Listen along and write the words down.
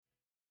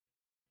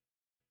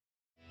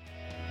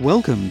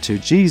Welcome to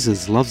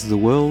Jesus Loves the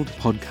World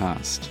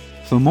podcast.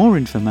 For more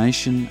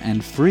information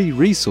and free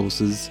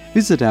resources,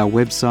 visit our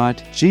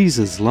website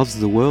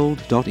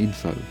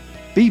jesuslovestheworld.info.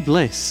 Be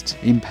blessed,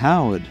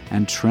 empowered,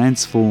 and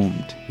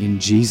transformed in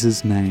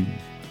Jesus' name.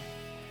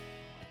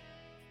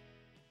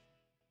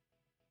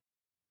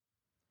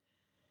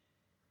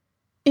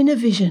 In a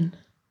vision,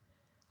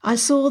 I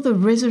saw the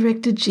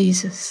resurrected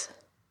Jesus.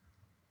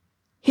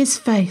 His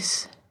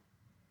face,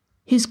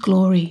 His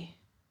glory,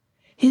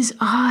 His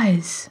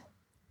eyes,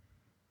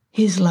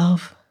 His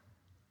love.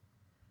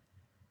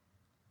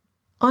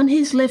 On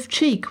His left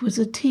cheek was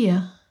a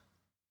tear.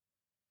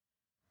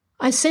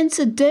 I sense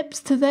a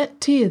depth to that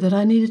tear that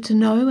I needed to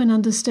know and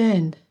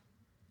understand.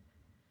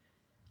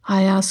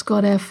 I asked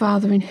God our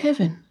Father in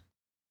heaven,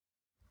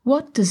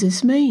 "What does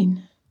this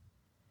mean?"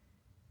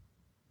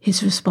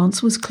 His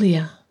response was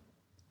clear.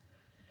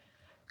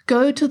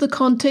 Go to the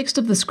context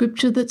of the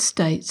scripture that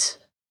states,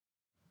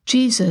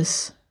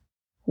 Jesus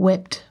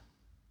wept.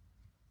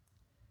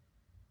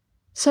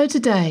 So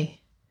today,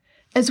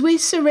 as we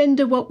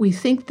surrender what we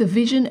think the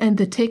vision and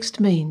the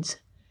text means,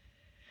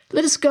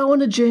 let us go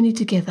on a journey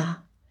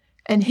together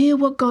and hear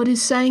what God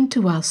is saying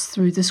to us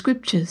through the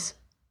scriptures.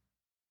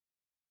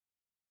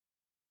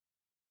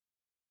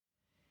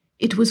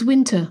 It was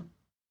winter.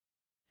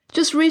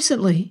 Just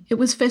recently, it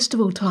was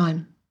festival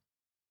time.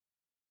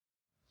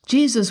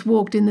 Jesus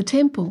walked in the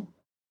temple,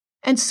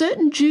 and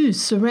certain Jews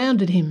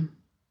surrounded him.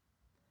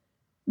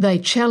 They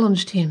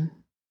challenged him.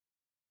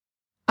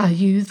 Are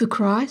you the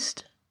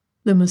Christ,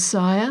 the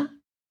Messiah,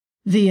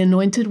 the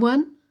Anointed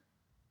One?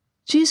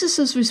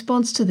 Jesus'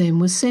 response to them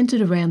was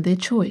centered around their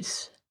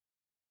choice.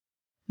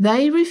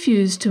 They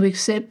refused to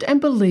accept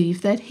and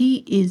believe that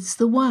He is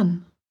the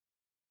one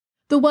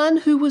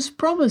who was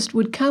promised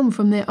would come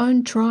from their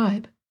own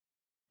tribe,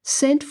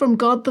 sent from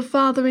God the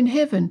Father in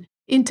heaven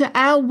into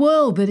our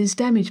world that is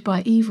damaged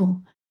by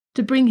evil,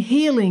 to bring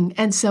healing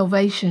and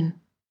salvation.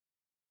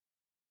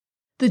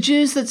 The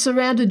Jews that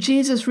surrounded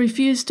Jesus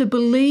refused to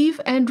believe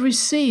and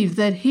receive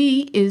that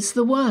He is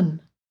the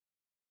one.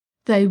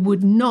 They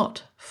would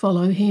not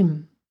follow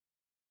Him.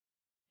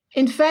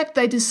 In fact,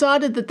 they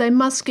decided that they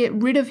must get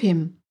rid of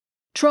Him,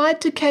 tried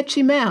to catch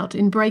Him out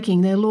in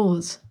breaking their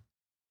laws.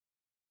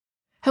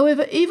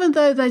 However, even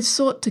though they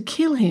sought to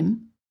kill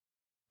Him,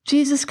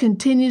 Jesus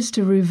continues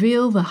to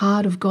reveal the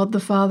heart of God the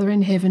Father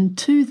in heaven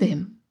to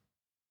them.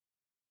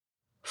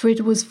 For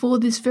it was for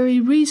this very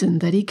reason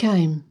that He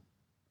came.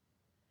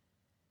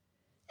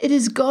 It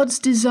is God's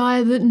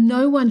desire that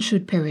no one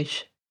should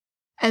perish,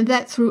 and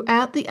that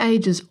throughout the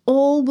ages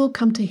all will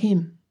come to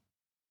Him,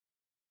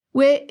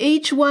 where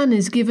each one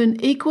is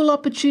given equal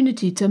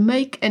opportunity to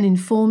make an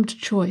informed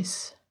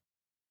choice,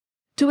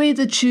 to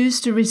either choose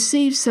to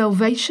receive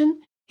salvation,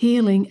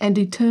 healing, and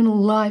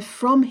eternal life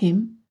from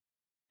Him,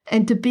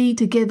 and to be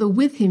together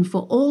with Him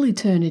for all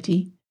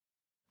eternity,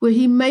 where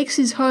He makes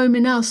His home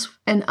in us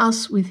and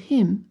us with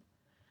Him,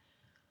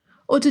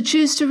 or to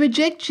choose to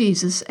reject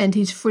Jesus and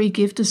His free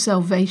gift of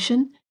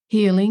salvation,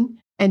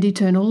 healing, and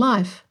eternal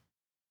life.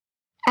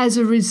 As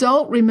a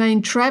result,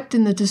 remain trapped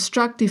in the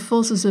destructive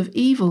forces of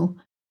evil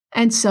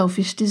and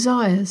selfish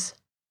desires,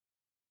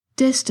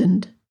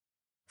 destined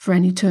for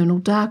an eternal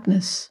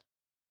darkness.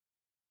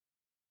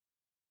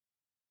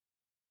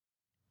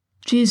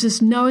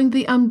 Jesus, knowing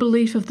the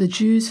unbelief of the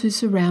Jews who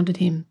surrounded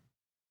Him,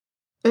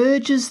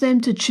 urges them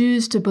to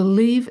choose to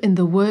believe in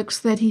the works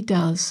that He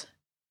does,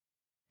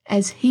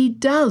 as He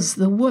does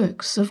the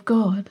works of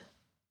God.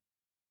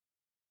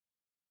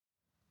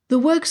 The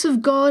works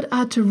of God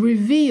are to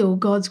reveal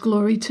God's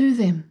glory to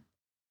them,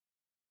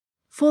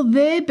 for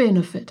their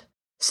benefit,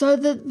 so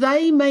that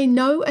they may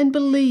know and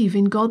believe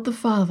in God the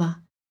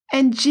Father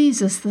and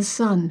Jesus the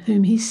Son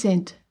whom He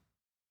sent.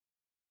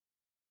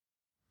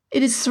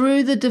 It is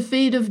through the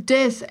defeat of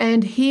death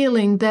and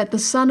healing that the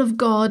Son of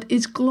God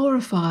is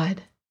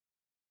glorified.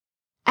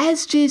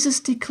 As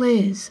Jesus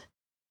declares,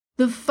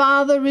 the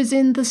Father is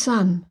in the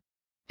Son,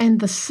 and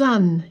the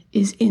Son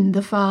is in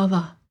the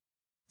Father.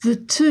 The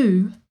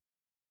two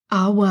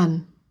are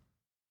one.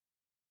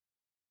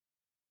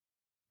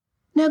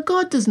 Now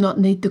God does not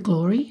need the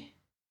glory,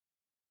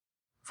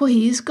 for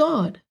He is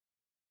God,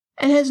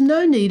 and has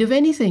no need of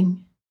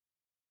anything.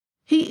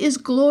 He is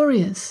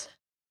glorious,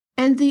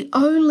 and the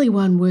only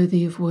one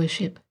worthy of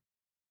worship,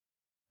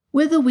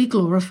 whether we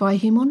glorify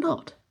Him or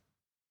not.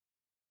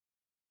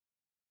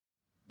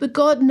 But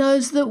God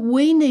knows that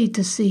we need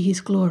to see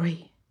His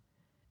glory,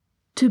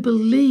 to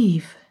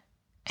believe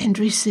and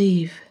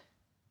receive.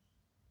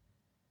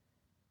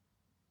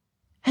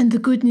 And the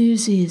good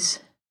news is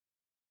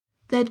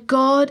that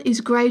God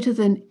is greater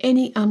than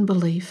any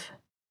unbelief,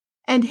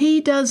 and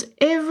He does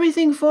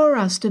everything for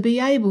us to be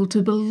able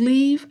to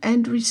believe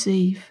and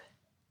receive.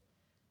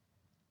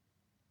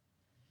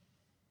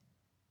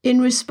 In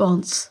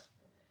response,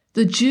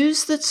 the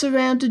Jews that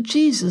surrounded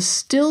Jesus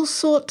still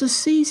sought to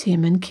seize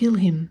Him and kill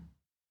Him.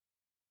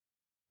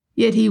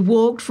 Yet He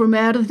walked from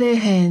out of their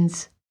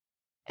hands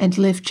and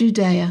left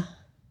Judea.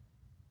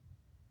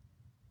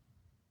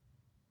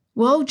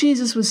 While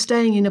Jesus was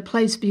staying in a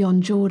place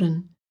beyond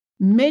Jordan,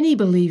 many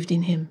believed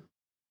in him.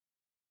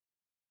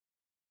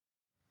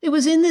 It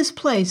was in this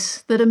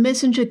place that a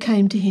messenger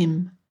came to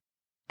him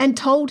and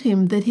told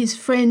him that his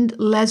friend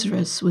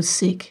Lazarus was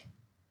sick.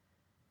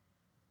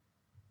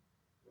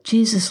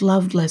 Jesus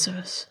loved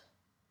Lazarus.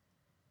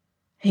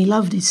 He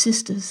loved his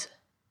sisters.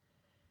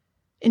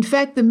 In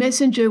fact, the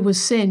messenger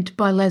was sent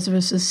by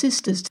Lazarus'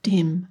 sisters to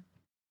him.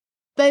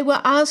 They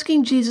were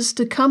asking Jesus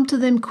to come to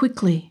them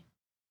quickly,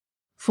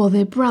 for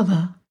their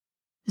brother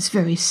is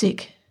very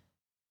sick.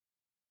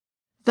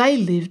 They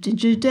lived in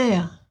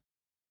Judea,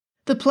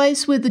 the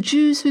place where the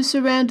Jews who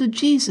surrounded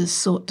Jesus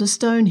sought to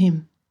stone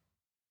him.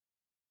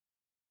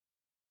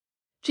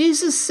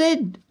 Jesus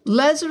said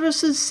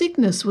Lazarus'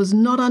 sickness was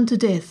not unto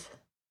death,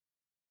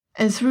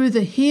 and through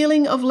the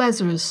healing of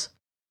Lazarus,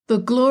 the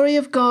glory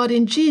of God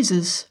in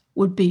Jesus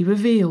would be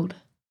revealed,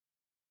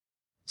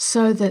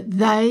 so that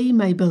they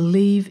may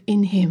believe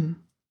in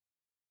him.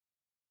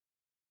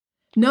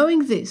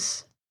 Knowing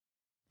this,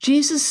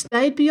 Jesus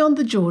stayed beyond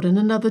the Jordan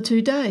another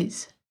 2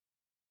 days.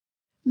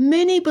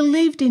 Many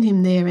believed in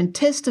him there and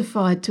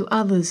testified to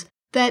others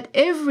that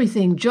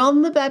everything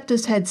John the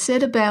Baptist had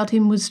said about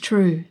him was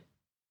true.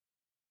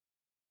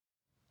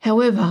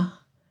 However,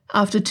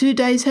 after 2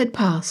 days had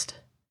passed,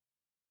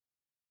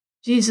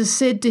 Jesus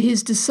said to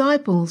his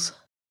disciples,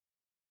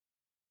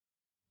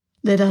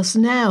 "Let us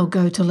now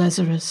go to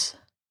Lazarus,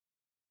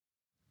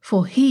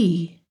 for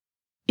he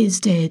is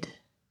dead."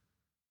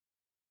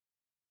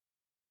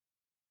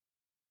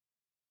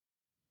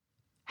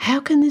 How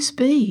can this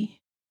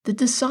be? The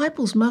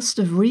disciples must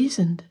have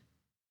reasoned.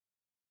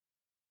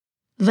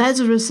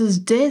 Lazarus'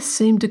 death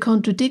seemed to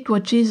contradict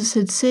what Jesus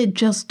had said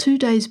just 2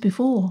 days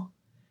before.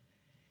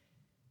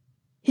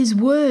 His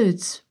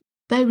words,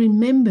 they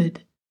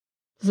remembered.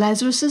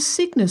 Lazarus'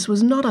 sickness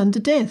was not unto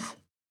death.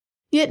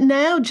 Yet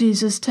now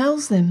Jesus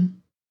tells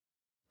them,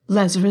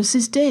 Lazarus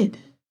is dead.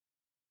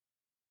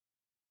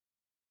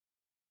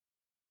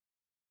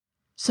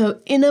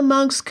 So in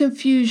amongst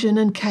confusion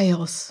and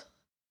chaos,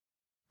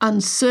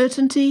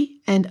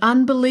 uncertainty and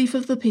unbelief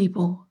of the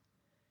people,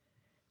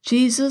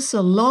 Jesus,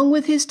 along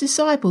with his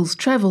disciples,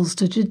 travels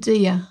to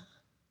Judea,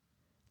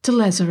 to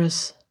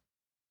Lazarus.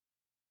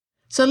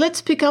 So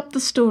let's pick up the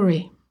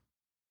story.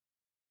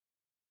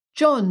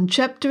 John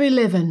chapter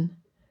 11,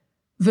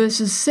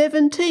 verses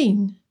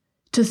 17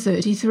 to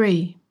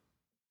 33.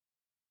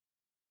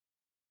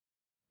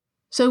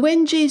 So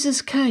when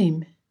Jesus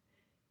came,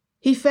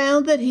 he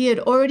found that he had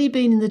already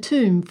been in the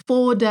tomb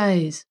 4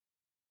 days.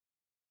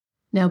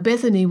 Now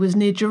Bethany was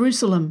near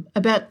Jerusalem,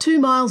 about 2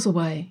 miles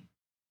away,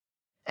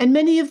 and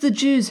many of the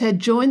Jews had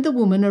joined the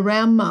woman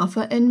around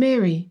Martha and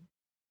Mary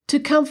to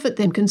comfort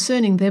them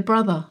concerning their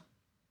brother.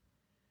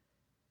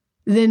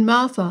 Then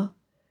Martha,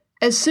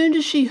 as soon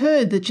as she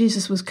heard that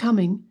Jesus was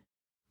coming,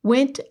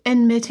 went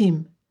and met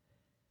him,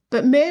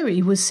 but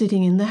Mary was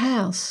sitting in the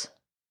house.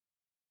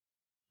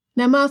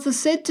 Now Martha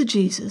said to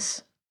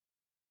Jesus,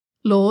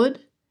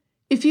 "Lord,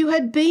 if you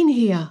had been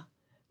here,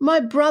 my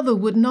brother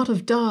would not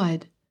have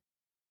died.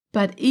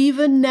 But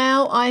even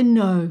now I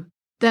know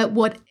that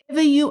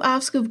whatever you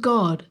ask of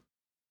God,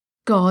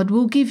 God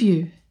will give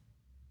you."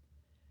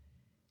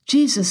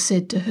 Jesus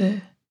said to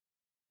her,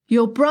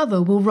 "Your brother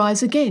will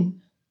rise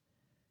again."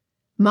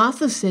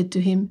 Martha said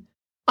to him,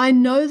 "I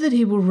know that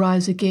he will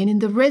rise again in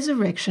the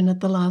resurrection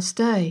at the last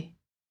day."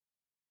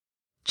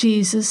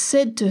 Jesus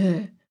said to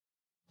her,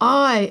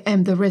 "I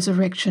am the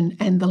resurrection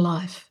and the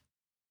life.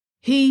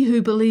 He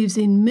who believes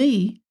in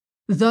me,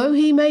 though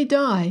he may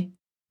die,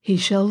 he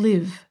shall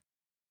live.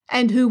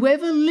 And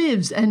whoever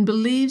lives and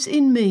believes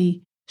in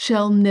me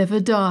shall never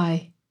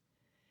die."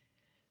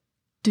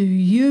 Do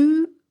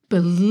you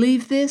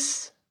believe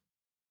this?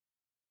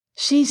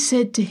 She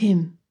said to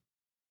him,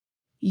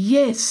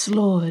 "Yes,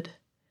 Lord.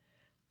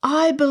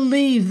 I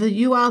believe that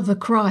you are the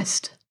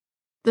Christ,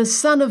 the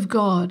Son of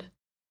God,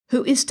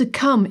 who is to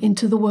come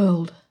into the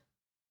world."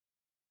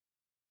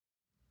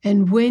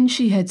 And when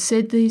she had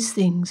said these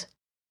things,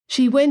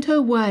 she went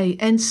her way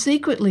and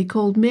secretly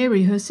called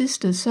Mary her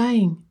sister,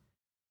 saying,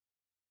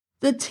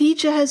 "The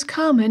teacher has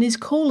come and is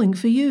calling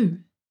for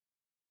you."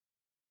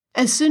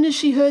 As soon as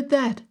she heard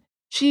that,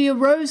 she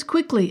arose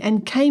quickly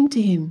and came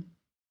to him.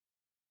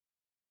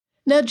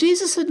 Now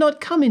Jesus had not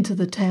come into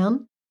the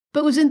town,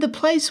 but was in the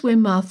place where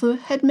Martha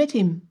had met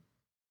him.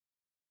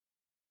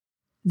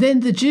 Then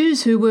the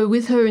Jews who were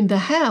with her in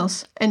the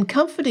house and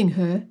comforting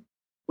her,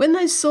 when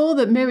they saw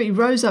that Mary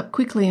rose up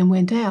quickly and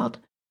went out,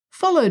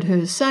 followed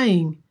her,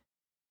 saying,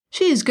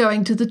 "She is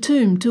going to the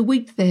tomb to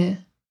weep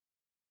there."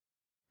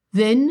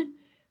 Then,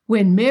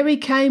 when Mary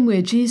came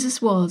where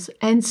Jesus was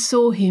and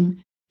saw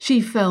him,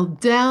 she fell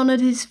down at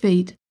his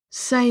feet,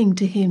 saying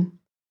to him,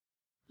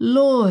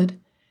 "Lord,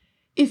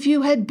 if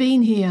you had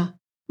been here,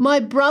 my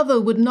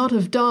brother would not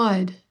have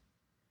died."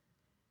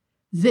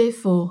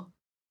 Therefore,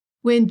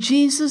 when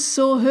Jesus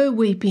saw her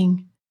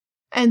weeping,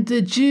 and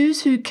the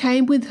Jews who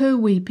came with her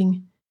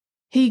weeping,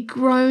 he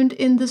groaned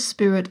in the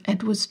spirit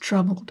and was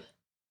troubled.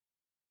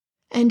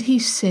 And he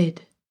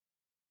said,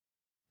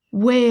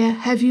 "Where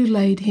have you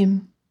laid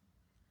him?"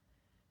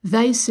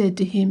 They said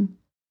to him,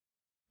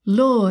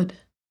 "Lord,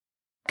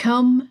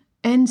 Come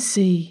and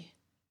see.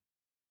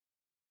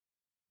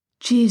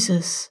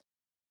 Jesus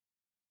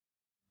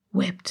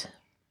wept.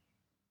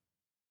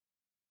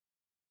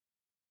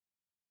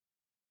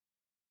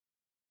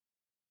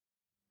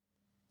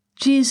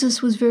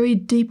 Jesus was very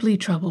deeply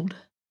troubled,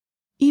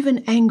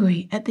 even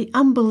angry at the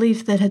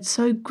unbelief that had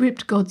so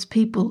gripped God's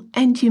people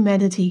and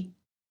humanity.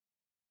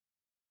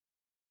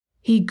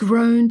 He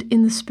groaned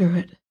in the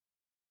Spirit,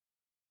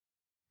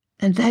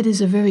 and that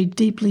is a very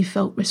deeply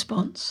felt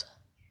response.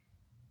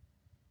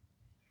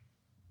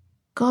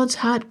 God's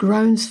heart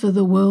groans for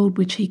the world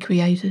which He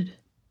created,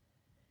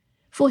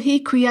 for He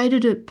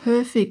created it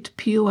perfect,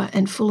 pure,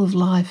 and full of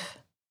life,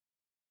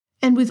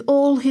 and with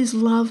all His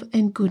love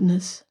and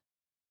goodness.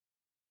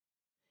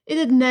 It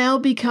had now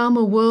become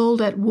a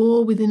world at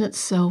war within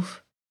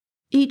itself,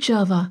 each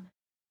other,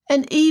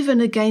 and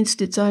even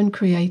against its own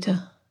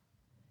Creator.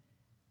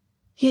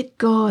 Yet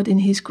God, in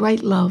His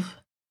great love,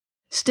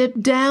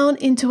 stepped down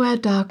into our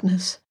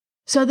darkness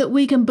so that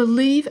we can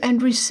believe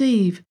and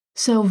receive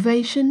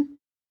salvation,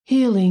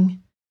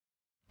 healing,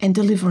 and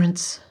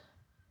deliverance.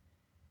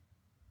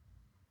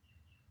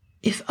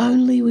 If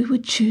only we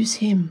would choose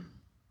Him.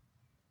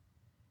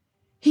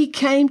 He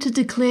came to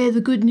declare the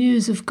good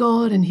news of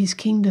God and His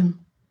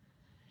kingdom,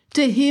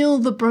 to heal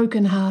the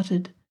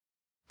brokenhearted,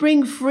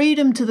 bring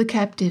freedom to the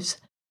captives,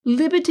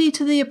 liberty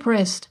to the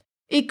oppressed,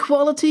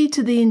 equality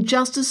to the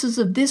injustices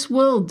of this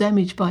world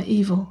damaged by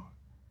evil.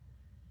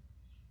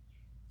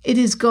 It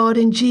is God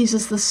in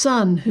Jesus the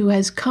Son who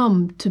has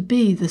come to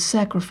be the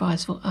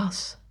sacrifice for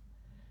us,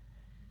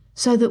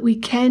 so that we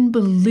can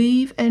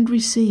believe and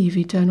receive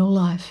eternal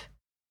life,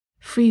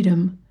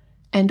 freedom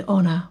and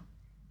honour,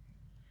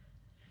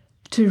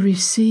 to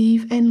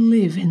receive and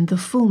live in the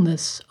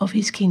fullness of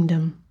His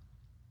kingdom.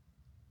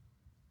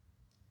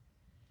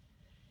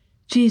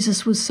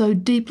 Jesus was so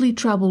deeply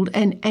troubled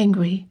and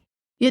angry,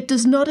 yet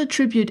does not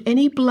attribute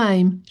any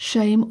blame,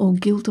 shame, or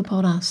guilt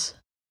upon us.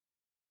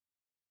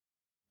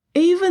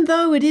 Even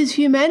though it is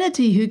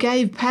humanity who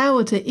gave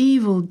power to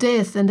evil,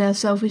 death, and our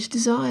selfish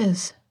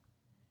desires.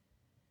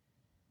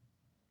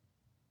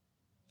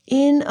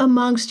 In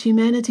amongst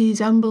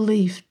humanity's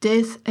unbelief,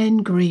 death,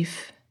 and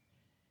grief,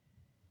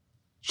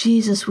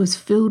 Jesus was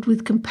filled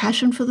with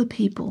compassion for the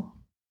people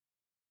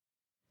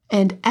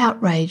and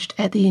outraged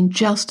at the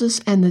injustice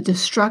and the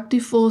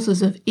destructive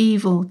forces of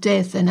evil,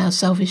 death, and our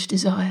selfish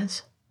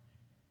desires.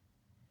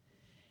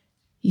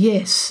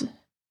 Yes,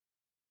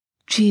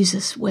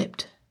 Jesus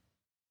wept.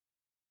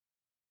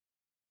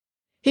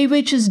 He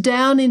reaches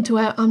down into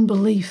our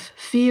unbelief,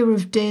 fear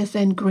of death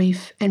and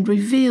grief, and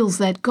reveals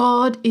that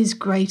God is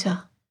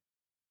greater.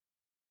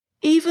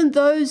 Even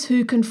those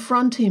who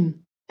confront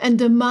Him and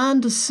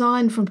demand a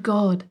sign from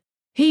God,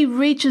 He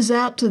reaches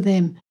out to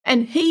them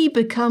and He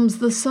becomes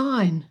the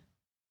sign.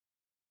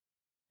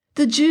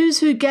 The Jews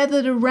who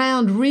gathered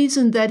around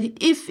reasoned that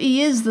if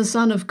He is the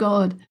Son of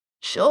God,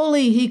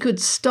 surely He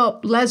could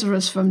stop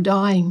Lazarus from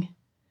dying.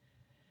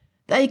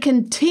 They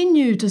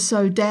continue to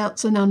sow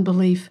doubts and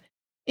unbelief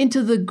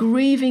into the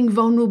grieving,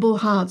 vulnerable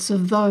hearts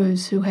of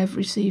those who have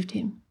received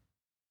Him.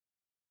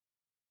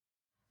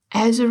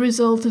 As a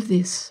result of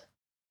this,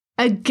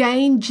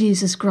 again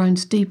Jesus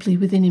groans deeply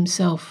within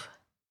Himself.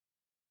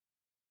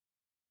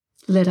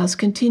 Let us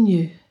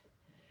continue.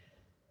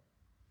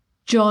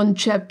 John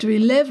chapter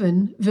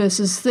 11,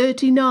 verses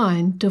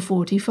 39 to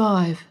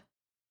 45.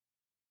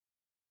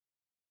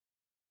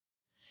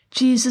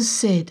 Jesus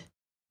said,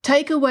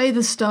 "Take away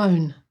the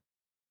stone."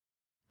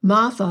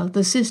 Martha,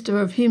 the sister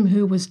of him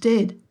who was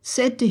dead,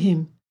 said to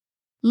Him,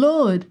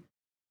 "Lord,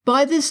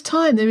 by this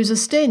time there is a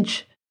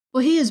stench,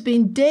 for he has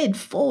been dead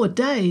 4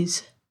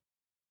 days."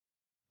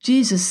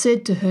 Jesus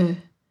said to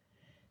her,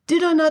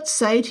 "Did I not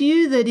say to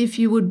you that if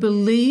you would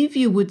believe,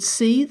 you would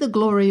see the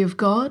glory of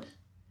God?"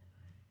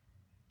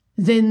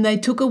 Then they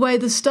took away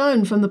the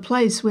stone from the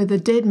place where the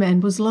dead man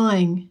was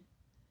lying.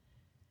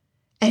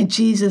 And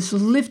Jesus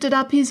lifted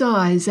up His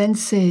eyes and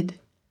said,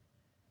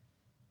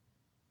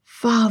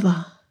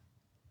 "Father,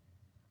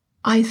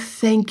 I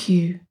thank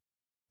You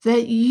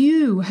that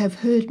You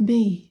have heard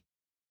me,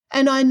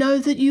 and I know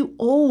that You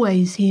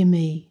always hear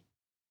me.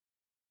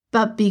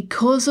 But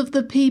because of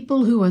the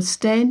people who are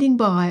standing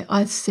by,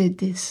 I said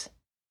this,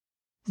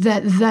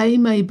 that they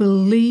may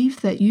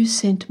believe that You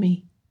sent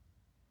me."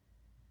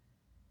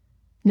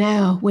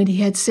 Now, when He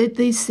had said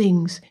these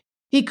things,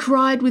 He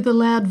cried with a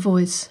loud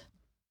voice,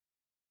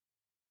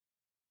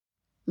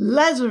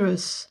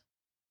 "Lazarus,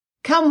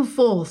 come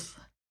forth."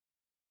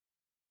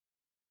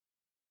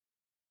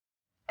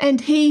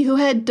 And he who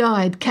had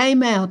died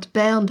came out,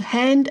 bound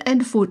hand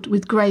and foot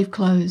with grave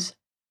clothes,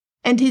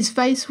 and his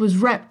face was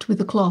wrapped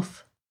with a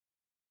cloth.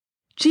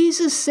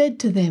 Jesus said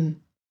to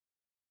them,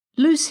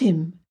 "Loose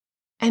him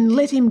and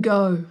let him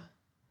go."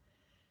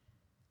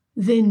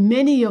 Then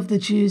many of the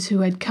Jews who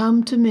had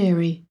come to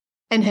Mary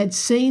and had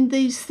seen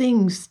these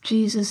things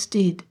Jesus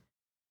did,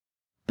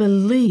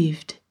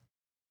 believed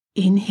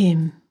in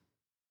Him.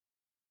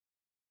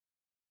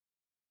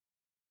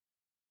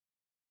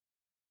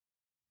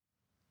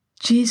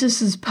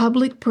 Jesus'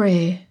 public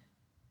prayer,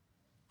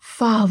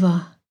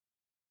 "Father,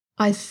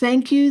 I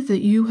thank you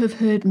that you have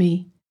heard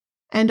me,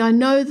 and I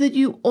know that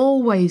you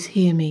always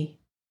hear me,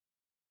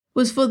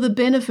 was for the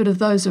benefit of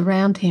those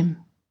around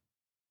him.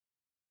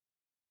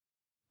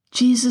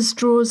 Jesus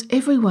draws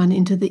everyone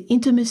into the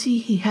intimacy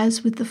he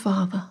has with the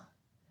Father,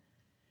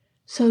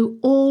 so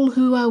all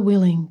who are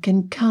willing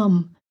can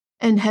come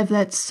and have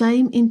that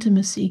same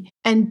intimacy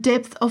and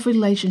depth of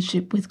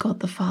relationship with God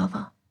the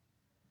Father.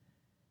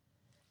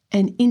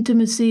 An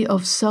intimacy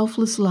of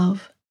selfless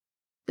love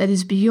that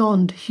is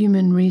beyond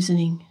human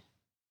reasoning.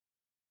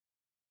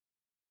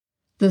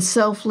 The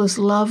selfless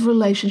love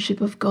relationship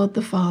of God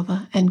the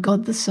Father and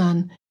God the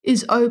Son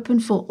is open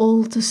for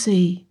all to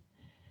see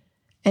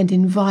and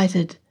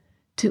invited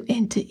to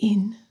enter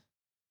in.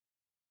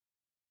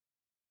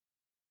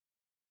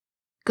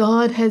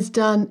 God has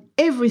done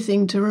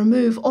everything to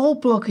remove all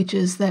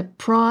blockages that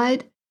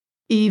pride,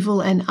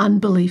 evil, and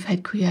unbelief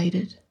had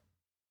created.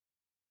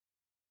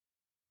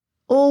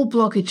 All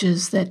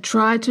blockages that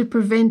try to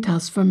prevent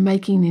us from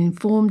making an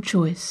informed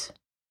choice,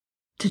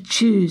 to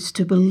choose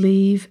to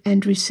believe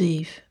and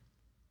receive.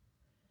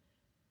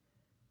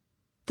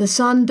 The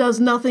Son does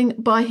nothing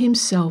by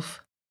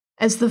himself,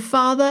 as the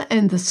Father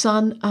and the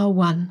Son are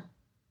one.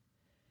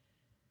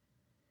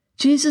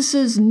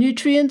 Jesus'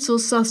 nutrients or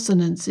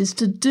sustenance is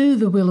to do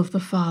the will of the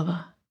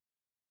Father.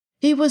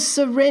 He was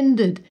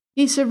surrendered.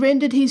 He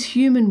surrendered his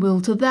human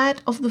will to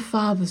that of the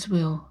Father's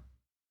will.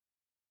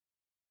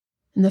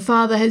 And the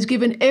Father has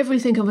given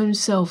everything of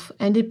himself,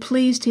 and it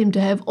pleased him to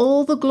have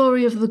all the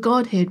glory of the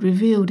Godhead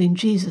revealed in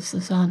Jesus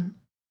the Son.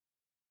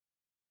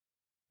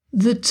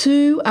 The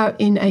two are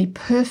in a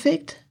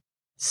perfect,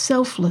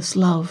 selfless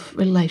love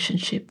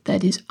relationship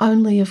that is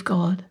only of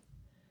God.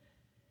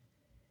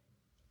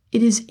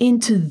 It is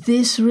into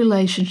this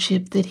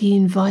relationship that he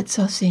invites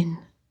us in.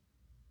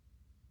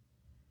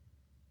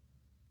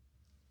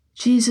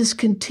 Jesus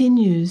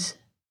continues,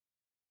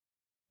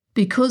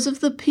 "Because of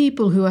the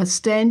people who are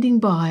standing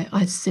by,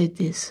 I said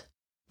this,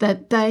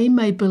 that they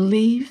may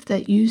believe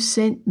that you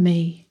sent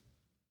me."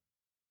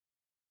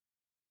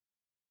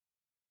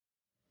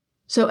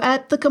 So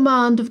at the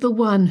command of the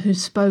one who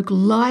spoke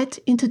light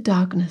into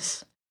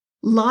darkness,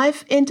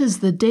 life enters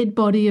the dead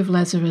body of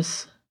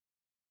Lazarus.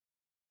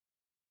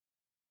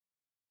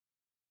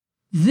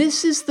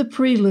 This is the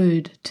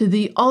prelude to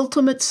the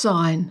ultimate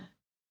sign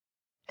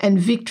and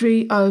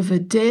victory over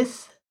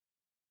death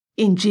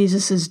in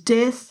Jesus'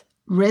 death,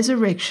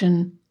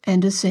 resurrection,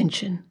 and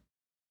ascension,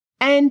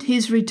 and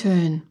his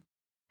return,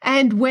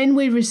 and when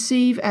we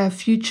receive our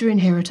future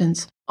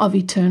inheritance of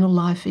eternal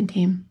life in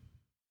him.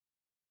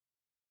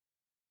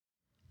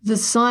 The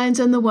signs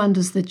and the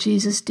wonders that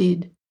Jesus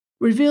did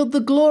revealed the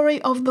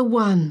glory of the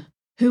one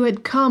who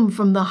had come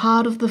from the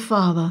heart of the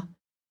Father,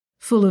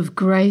 full of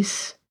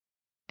grace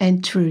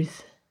and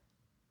truth.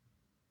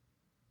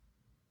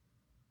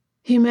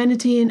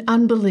 Humanity in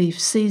unbelief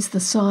sees the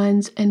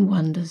signs and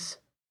wonders,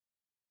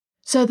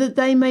 so that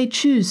they may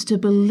choose to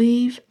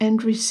believe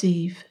and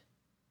receive.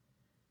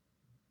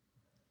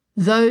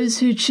 Those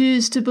who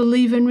choose to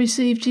believe and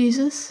receive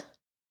Jesus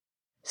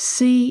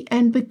see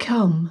and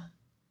become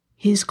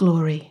his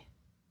glory.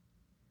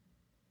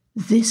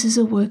 This is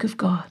a work of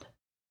God.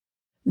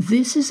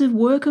 This is a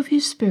work of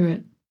his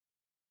Spirit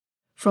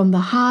from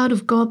the heart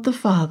of God the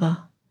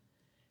Father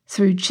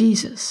through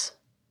Jesus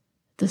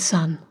the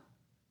Son.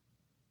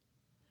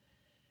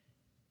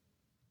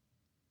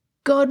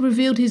 God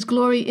revealed his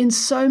glory in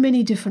so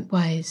many different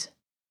ways,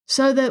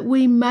 so that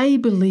we may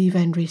believe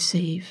and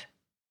receive.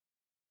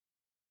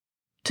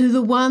 To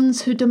the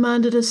ones who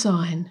demanded a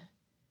sign,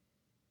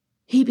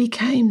 he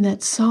became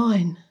that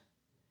sign.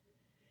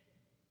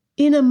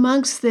 In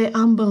amongst their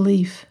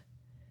unbelief,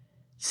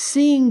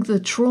 seeing the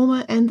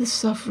trauma and the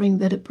suffering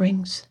that it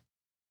brings,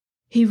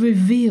 he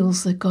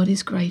reveals that God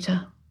is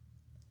greater.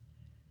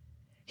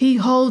 He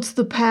holds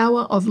the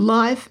power of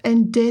life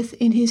and death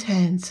in his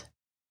hands,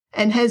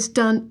 and has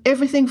done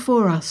everything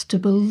for us to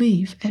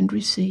believe and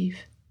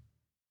receive.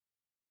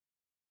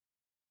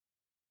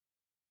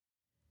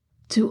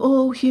 To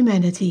all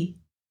humanity,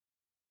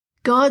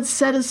 God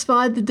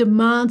satisfied the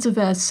demands of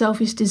our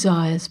selfish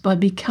desires by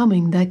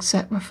becoming that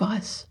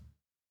sacrifice.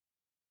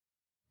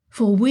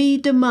 For we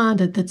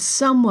demanded that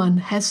someone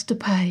has to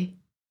pay.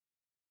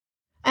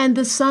 And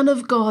the Son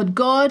of God,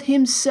 God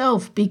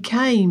himself,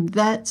 became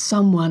that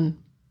someone.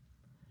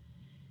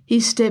 He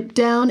stepped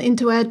down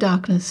into our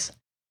darkness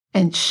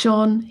and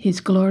shone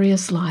his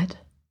glorious light.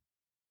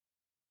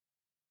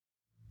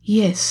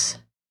 Yes,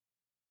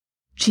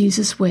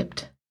 Jesus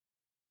wept,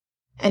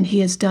 and he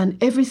has done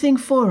everything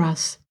for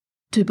us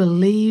to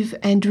believe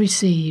and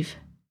receive.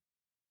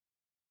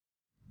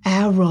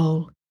 Our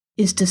role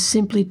is to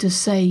simply to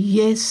say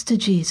yes to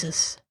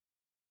Jesus.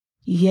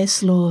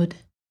 Yes, Lord.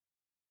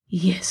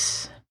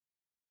 Yes.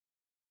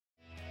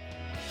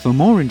 For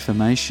more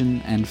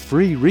information and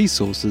free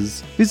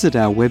resources, visit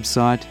our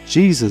website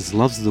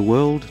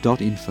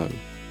jesuslovestheworld.info.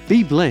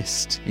 Be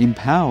blessed,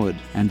 empowered,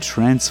 and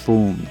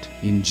transformed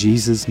in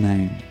Jesus'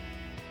 name.